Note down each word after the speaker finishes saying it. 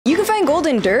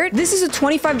golden dirt? This is a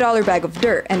 $25 bag of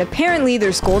dirt, and apparently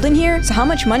there's gold in here, so how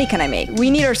much money can I make? We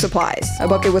need our supplies. A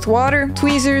bucket with water,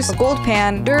 tweezers, a gold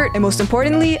pan, dirt, and most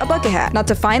importantly, a bucket hat. Now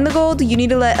to find the gold, you need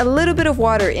to let a little bit of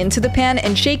water into the pan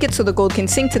and shake it so the gold can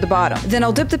sink to the bottom. Then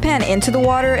I'll dip the pan into the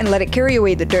water and let it carry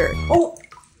away the dirt. Oh!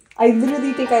 I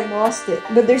literally think I lost it.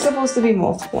 But there's supposed to be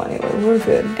multiple anyway. We're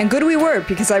good. And good we were,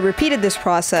 because I repeated this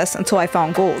process until I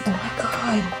found gold. Oh my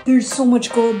god. There's so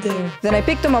much gold there. Then I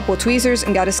picked them up with tweezers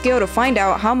and got a scale to find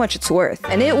out how much it's worth.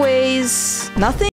 And it weighs nothing.